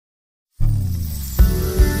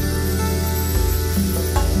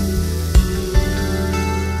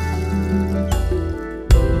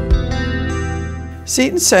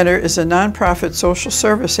Seton Center is a nonprofit social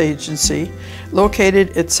service agency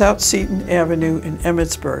located at South Seton Avenue in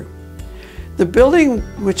Emmitsburg. The building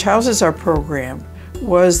which houses our program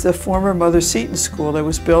was the former Mother Seton School that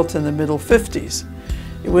was built in the middle 50s.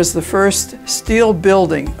 It was the first steel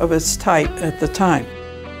building of its type at the time.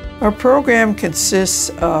 Our program consists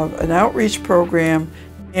of an outreach program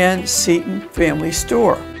and Seton Family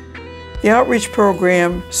Store. The outreach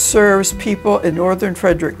program serves people in northern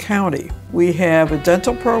Frederick County. We have a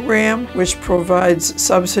dental program which provides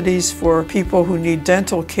subsidies for people who need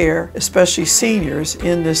dental care, especially seniors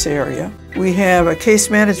in this area. We have a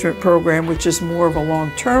case management program which is more of a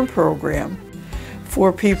long-term program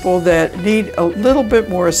for people that need a little bit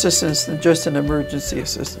more assistance than just an emergency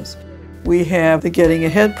assistance. We have the Getting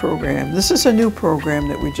Ahead program. This is a new program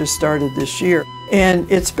that we just started this year. And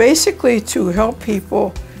it's basically to help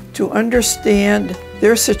people to understand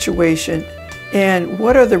their situation and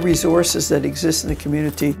what are the resources that exist in the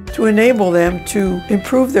community to enable them to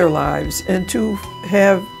improve their lives and to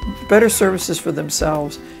have better services for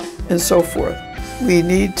themselves and so forth. We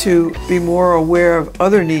need to be more aware of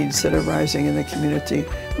other needs that are rising in the community.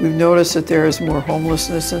 We've noticed that there is more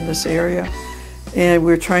homelessness in this area, and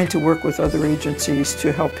we're trying to work with other agencies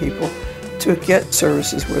to help people to get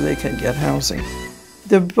services where they can get housing.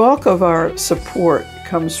 The bulk of our support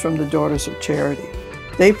comes from the Daughters of Charity.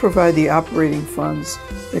 They provide the operating funds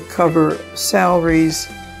that cover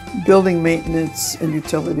salaries, building maintenance, and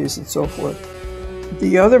utilities and so forth.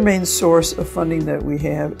 The other main source of funding that we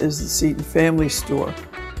have is the Seton Family Store.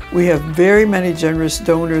 We have very many generous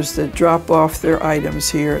donors that drop off their items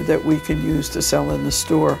here that we can use to sell in the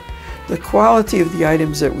store. The quality of the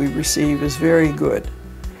items that we receive is very good,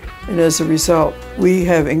 and as a result, we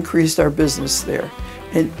have increased our business there.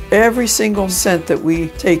 And every single cent that we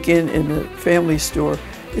take in the family store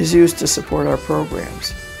is used to support our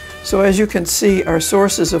programs. So as you can see, our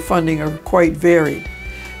sources of funding are quite varied,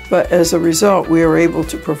 but as a result, we are able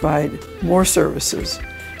to provide more services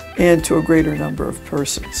and to a greater number of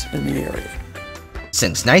persons in the area.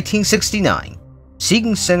 Since 1969,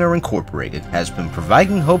 Seton Center Incorporated has been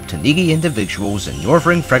providing hope to needy individuals in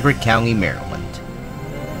northern Frederick County, Maryland.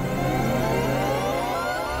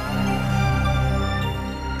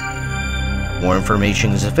 More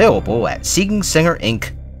information is available at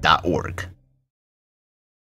SetonCenterInc.org.